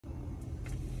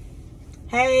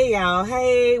Hey y'all,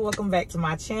 hey, welcome back to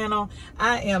my channel.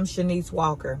 I am Shanice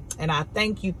Walker, and I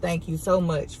thank you so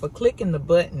much for clicking the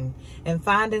button and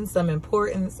finding some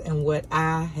importance in what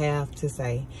I have to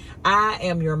say. I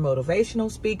am your motivational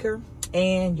speaker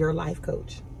and your life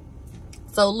coach.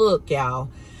 So look, y'all,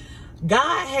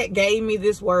 God had gave me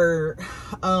this word,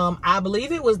 I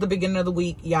believe it was the beginning of the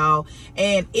week, y'all,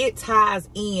 and it ties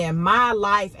in, my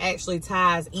life actually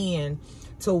ties in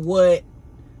to what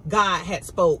God had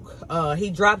spoke. He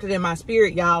dropped it in my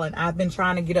spirit, y'all, and I've been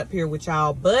trying to get up here with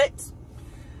y'all, but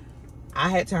I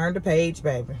had turned the page,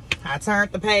 baby. I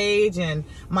turned the page, and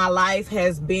my life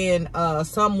has been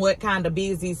somewhat kind of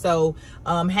busy. So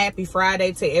happy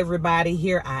Friday to everybody.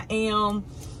 Here I am.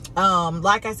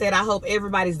 Like I said, I hope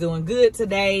everybody's doing good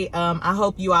today. I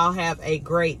hope you all have a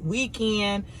great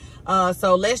weekend.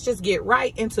 So let's just get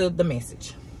right into the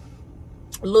message.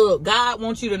 Look, God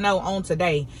wants you to know on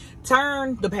today,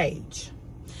 turn the page.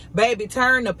 Baby,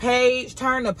 turn the page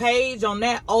on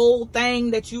that old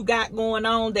thing that you got going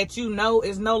on that you know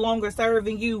is no longer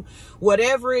serving you.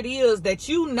 Whatever it is that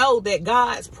you know that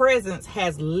God's presence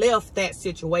has left that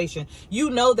situation. You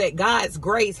know that God's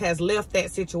grace has left that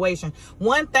situation.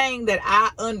 One thing that I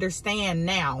understand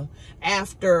now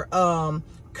after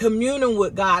communing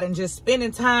with God and just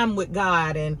spending time with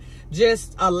God and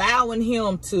just allowing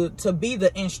him to be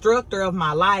the instructor of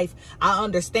my life, I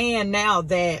understand now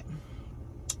that,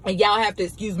 and y'all have to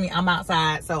excuse me, I'm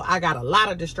outside, so I got a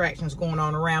lot of distractions going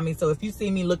on around me. So if you see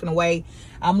me looking away,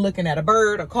 I'm looking at a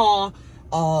bird, a car,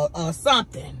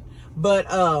 something. But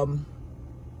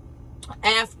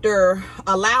after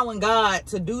allowing God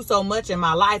to do so much in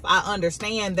my life, I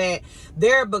understand that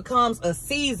there becomes a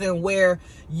season where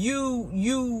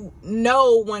you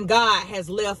know when God has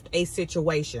left a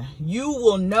situation. You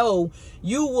will know,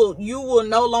 you will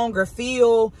no longer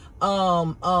feel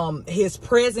his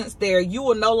presence there. You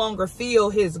will no longer feel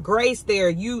his grace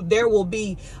there. There will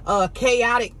be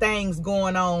chaotic things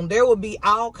going on. There will be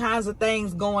all kinds of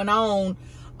things going on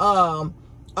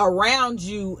around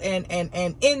you and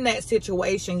in that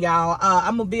situation, y'all.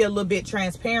 I'm gonna be a little bit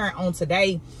transparent on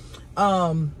today.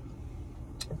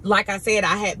 Like I said,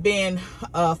 I had been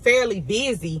fairly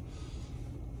busy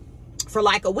for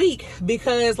like a week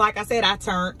because, like I said, I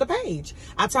turned the page.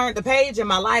 I turned the page in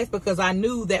my life because I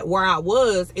knew that where I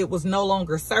was, it was no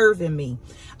longer serving me.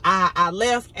 I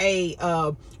left a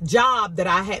job that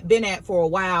I had been at for a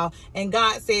while, and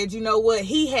God said, you know what?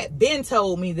 He had been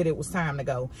told me that it was time to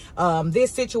go.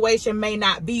 This situation may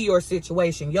not be your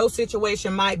situation. Your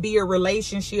situation might be a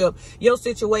relationship. Your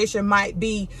situation might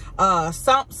be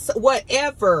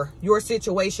whatever your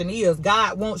situation is.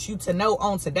 God wants you to know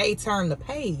on today, turn the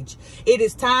page. It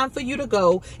is time for you to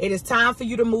go. It is time for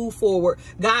you to move forward.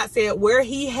 God said where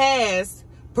he has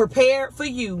prepared for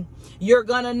you, you're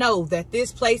gonna know that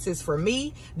this place is for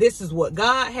me. This is what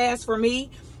God has for me.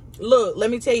 Look,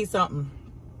 let me tell you something.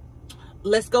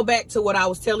 Let's go back to what I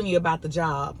was telling you about the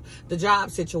job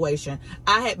situation.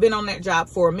 I had been on that job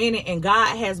for a minute, and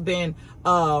God has been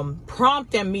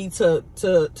prompting me to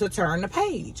turn the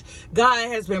page. God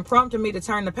has been prompting me to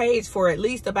turn the page for at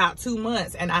least about 2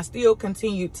 months, and I still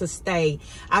continue to stay.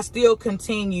 I still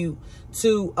continue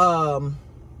to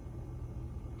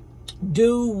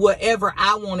do whatever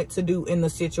I wanted to do in the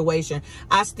situation.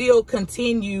 I still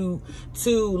continue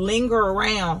to linger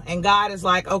around, and God is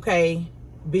like, okay,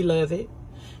 beloved,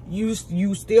 you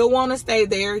still want to stay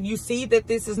there. You see that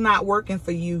this is not working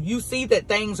for you. You see that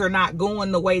things are not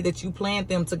going the way that you planned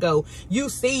them to go. You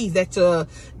see that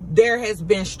there has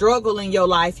been struggle in your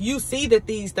life. You see that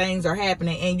these things are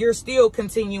happening, and you're still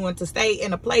continuing to stay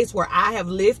in a place where I have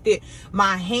lifted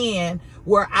my hand,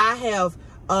 where I have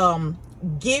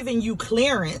giving you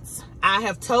clearance. I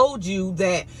have told you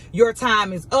that your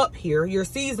time is up here. Your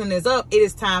season is up. It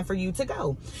is time for you to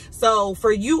go. So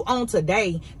for you on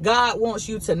today, God wants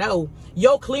you to know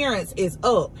your clearance is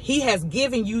up. He has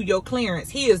given you your clearance.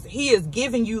 He is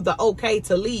giving you the okay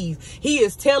to leave. He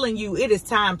is telling you it is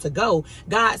time to go.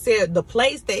 God said the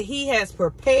place that he has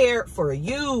prepared for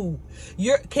you,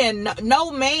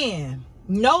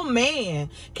 no man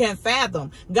can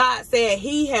fathom. God said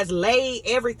he has laid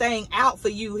everything out for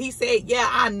you. He said, yeah,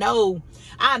 I know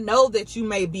that you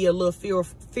may be a little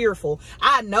fearful.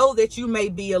 I know that you may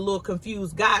be a little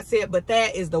confused. God said, but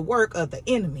that is the work of the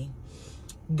enemy.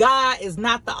 God is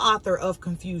not the author of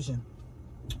confusion.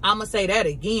 I'm going to say that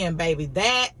again, baby.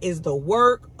 That is the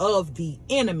work of the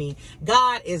enemy.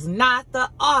 God is not the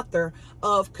author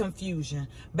of confusion.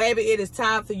 Baby, it is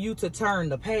time for you to turn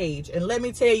the page. And let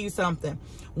me tell you something.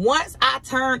 Once I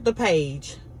turned the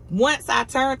page, Once I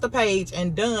turned the page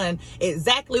and done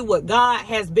exactly what God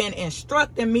has been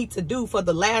instructing me to do for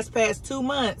the past 2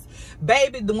 months,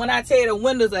 baby, when I tell you the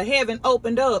windows of heaven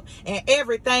opened up and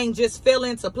everything just fell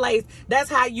into place, that's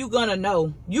how you gonna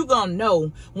know. You gonna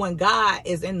know when God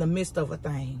is in the midst of a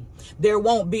thing. There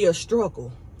won't be a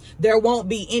struggle. There won't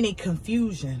be any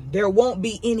confusion. There won't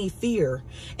be any fear.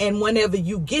 And whenever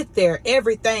you get there,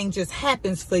 everything just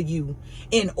happens for you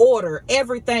in order.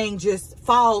 Everything just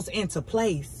falls into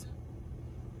place.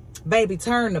 Baby,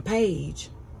 turn the page.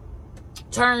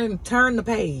 Turn the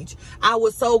page. I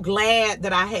was so glad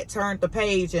that I had turned the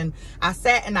page, and I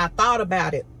sat and I thought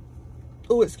about it.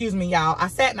 Oh, excuse me, y'all. I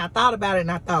sat and I thought about it,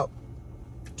 and I thought,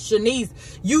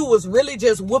 Shanice, you was really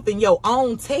just whooping your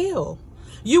own tail.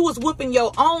 You was whooping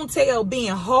your own tail,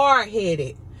 being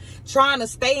hard-headed, trying to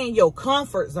stay in your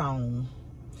comfort zone,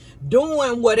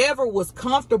 doing whatever was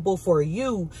comfortable for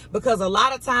you, because a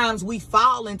lot of times we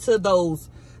fall into those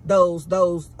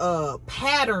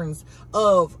patterns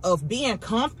of being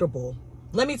comfortable.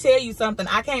 Let me tell you something.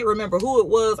 I can't remember who it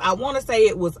was. I want to say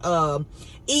it was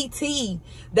E.T.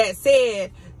 that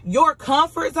said your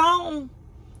comfort zone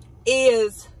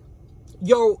is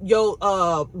your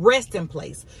resting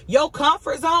place. Your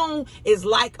comfort zone is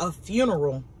like a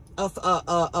funeral,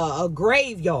 a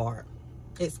graveyard.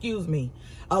 Excuse me,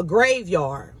 a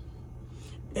graveyard.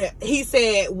 He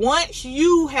said, once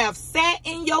you have sat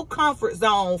in your comfort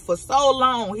zone for so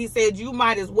long, he said, you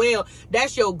might as well,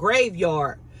 that's your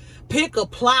graveyard. Pick a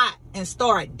plot and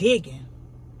start digging.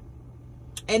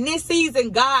 And this season,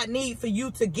 God needs for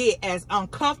you to get as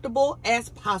uncomfortable as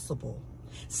possible.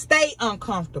 Stay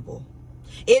uncomfortable.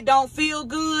 It don't feel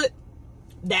good.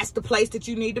 That's the place that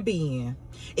you need to be in.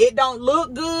 It don't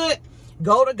look good.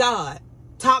 Go to God.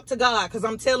 Talk to God, because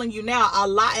I'm telling you now, a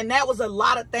lot, and that was a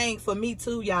lot of things for me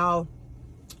too, y'all.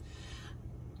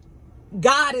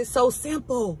 God is so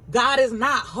simple. God is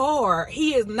not hard.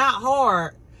 He is not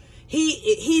hard.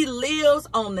 He lives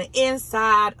on the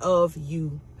inside of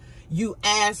you. You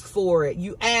ask for it.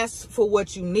 You ask for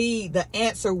what you need. The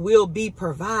answer will be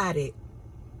provided.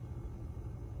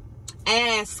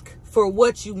 Ask for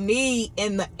what you need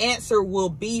and the answer will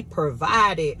be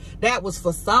provided. That was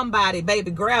for somebody,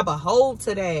 baby. Grab a hold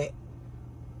to that.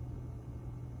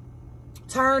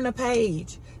 Turn the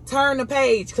page. Turn the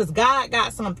page, because God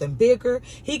got something bigger.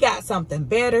 He got something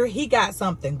better. He got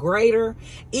something greater.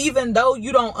 Even though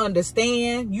you don't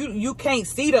understand, you can't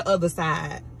see the other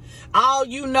side. All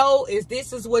you know is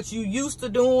this is what you used to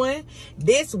doing.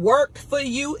 This worked for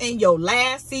you in your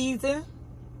last season.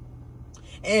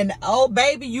 And oh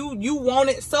baby, you want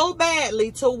it so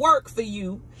badly to work for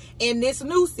you in this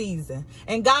new season.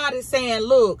 And God is saying,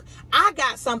 look, I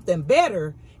got something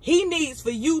better. He needs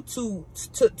for you to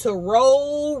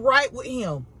roll right with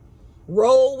him.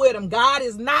 Roll with him. God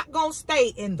is not going to stay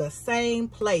in the same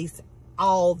place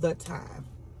all the time.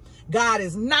 God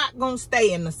is not going to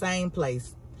stay in the same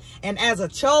place. And as a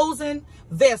chosen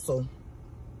vessel,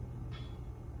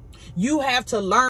 you have to learn